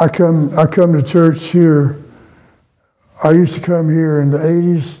 I come to church here. I used to come here in the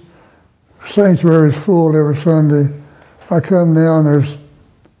 80s. Sanctuary is full every Sunday. I come now and there's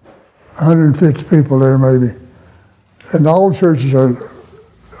 150 people there maybe. And all churches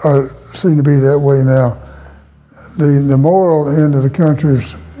seem to be that way now. The moral end of the country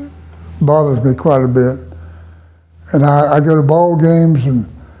bothers me quite a bit. And I go to ball games and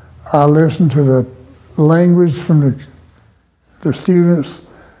I listen to the language from the students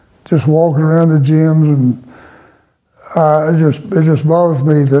just walking around the gyms, and it just bothers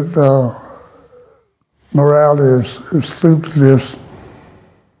me that morality is stooped to this.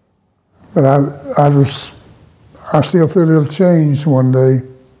 But I still feel it'll change one day.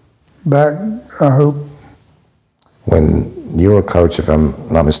 Back, I hope. When you were a coach, if I'm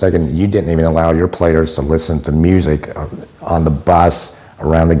not mistaken, you didn't even allow your players to listen to music on the bus,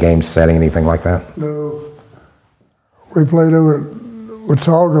 around the game setting, anything like that? No. We played over at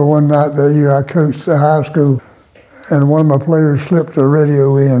Watauga one night that year. I coached the high school, and one of my players slipped a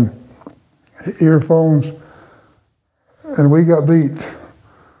radio in, earphones, and we got beat.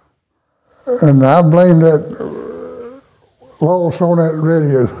 And I blame that loss on that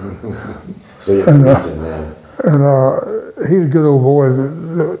radio. So you're and he's a good old boy,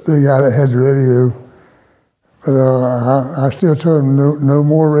 the guy that had the radio. But I still told him no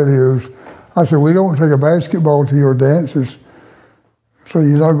more radios. I said, we don't take a basketball to your dances, so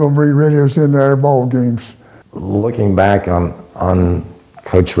you're not going to bring radios into our ball games. Looking back on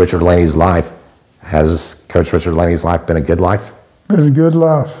Coach Richard Laney's life, has Coach Richard Laney's life been a good life? Been a good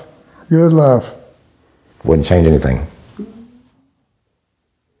life. Good life. Wouldn't change anything?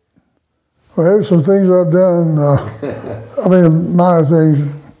 Well, there's some things I've done. I mean, minor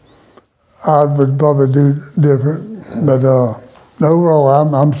things I would probably do different, but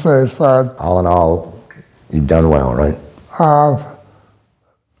overall, I'm satisfied. All in all, you've done well, right? I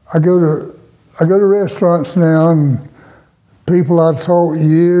go to restaurants now, and people I taught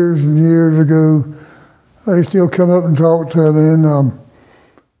years and years ago, they still come up and talk to me, and a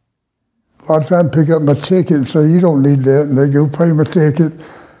lot of times pick up my ticket and say, "You don't need that," and they go pay my ticket.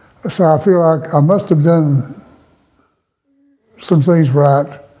 So I feel like I must have done some things right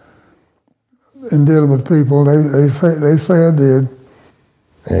in dealing with people. They say I did.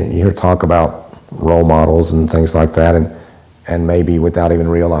 You hear talk about role models and things like that, and maybe without even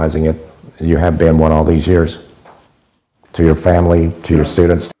realizing it, you have been one all these years to your family, to your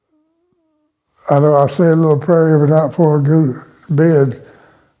students. I know I say a little prayer every night before I go to bed,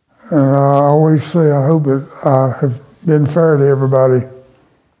 and I always say I hope that I have been fair to everybody.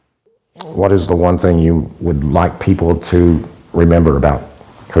 What is the one thing you would like people to remember about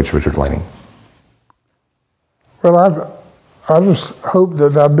Coach Richard Laney? Well, I just hope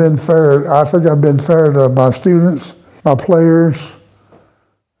that I've been fair. I think I've been fair to my students, my players.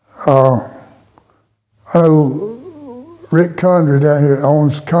 I know Rick Condry down here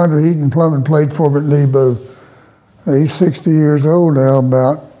owns Condry Heating and Plumbing, played for me at Nebo. He's 60 years old now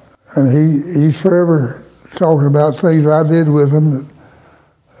about, and he's forever talking about things I did with him.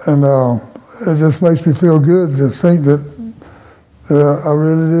 And it just makes me feel good to think that I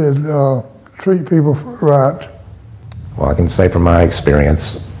really did treat people right. Well, I can say from my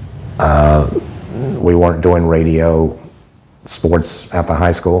experience, we weren't doing radio sports at the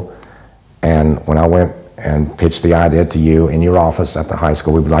high school, and when I went and pitched the idea to you in your office at the high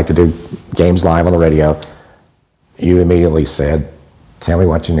school, we would like to do games live on the radio, you immediately said, "Tell me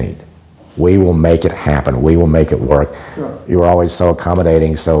what you need. We will make it happen. We will make it work." Yeah. You were always so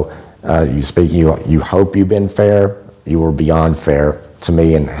accommodating. So you hope you've been fair. You were beyond fair to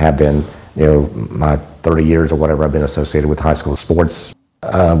me and have been, my 30 years or whatever I've been associated with high school sports.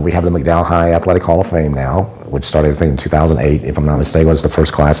 We have the McDowell High Athletic Hall of Fame now, which started I think in 2008, if I'm not mistaken, was the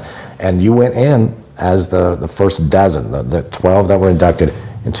first class. And you went in as the first dozen, the 12 that were inducted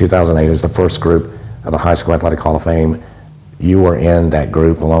in 2008 as the first group of the High School Athletic Hall of Fame. You were in that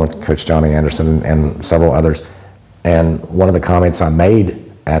group along with Coach Johnny Anderson and several others. And one of the comments I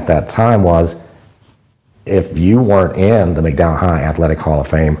made at that time was, if you weren't in the McDowell High Athletic Hall of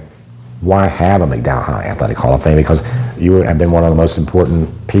Fame, why have a McDowell High Athletic Hall of Fame? Because you have been one of the most important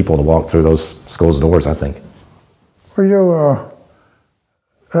people to walk through those schools' doors, I think. Well,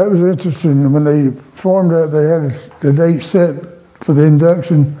 that was interesting. When they formed that, they had the date set for the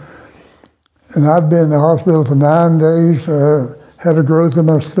induction. And I'd been in the hospital for 9 days, had a growth in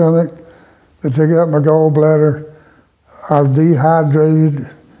my stomach. They took out my gallbladder. I was dehydrated.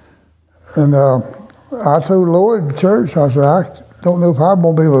 And I told Lloyd at church, I said, "I don't know if I'm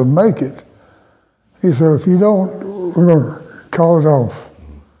going to be able to make it." He said, "If you don't, we're going to call it off."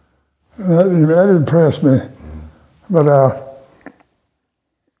 And that impressed me. But I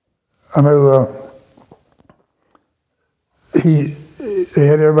know they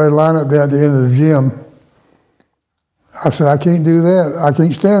had everybody line up down at the end of the gym. I said, "I can't do that. I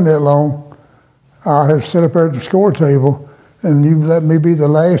can't stand that long. I'll have to sit up there at the score table, and you let me be the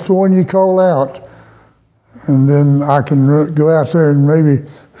last one you call out. And then I can go out there and maybe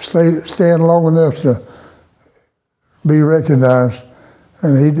stand long enough to be recognized."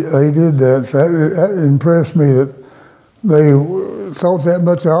 And he did that. So that impressed me that they thought that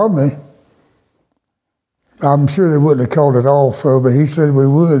much of me. I'm sure they wouldn't have called it off, but he said we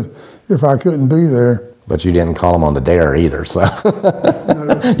would if I couldn't be there. But you didn't call them on the dare either, so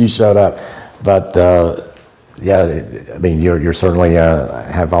you showed up. But yeah, I mean, you're certainly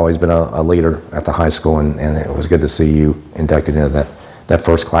have always been a leader at the high school, and it was good to see you inducted into that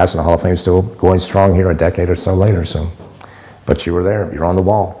first class in the Hall of Fame, still going strong here a decade or so later. So, but you were there. You're on the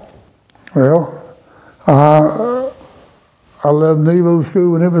wall. Well, I loved Nebo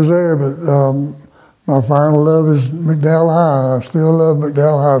School when it was there, but my final love is McDowell High. I still love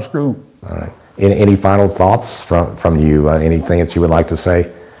McDowell High School. All right. Any final thoughts from you? Anything that you would like to say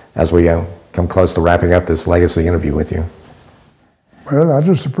as we come close to wrapping up this legacy interview with you? Well, I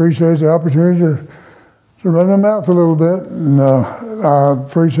just appreciate the opportunity to run my mouth a little bit, and I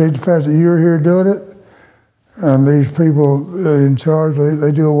appreciate the fact that you're here doing it, and these people in charge,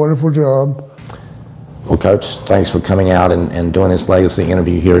 they do a wonderful job. Well, Coach, thanks for coming out and doing this legacy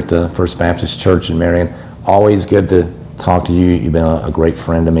interview here at the First Baptist Church in Marion. Always good to talk to you. You've been a great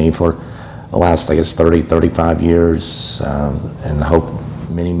friend to me for the last, I guess, 30, 35 years, and hope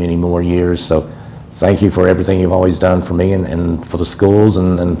many, many more years. So thank you for everything you've always done for me and for the schools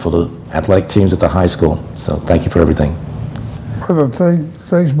and for the athletic teams at the high school. So thank you for everything. Well,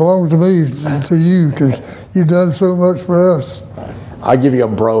 things belong to me, to you, because you've done so much for us. I'll give you a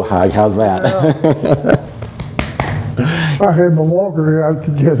bro hug. How's that? Yeah. I had my walker here, I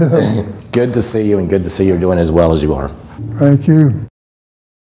could get up. Good to see you, and good to see you're doing as well as you are. Thank you.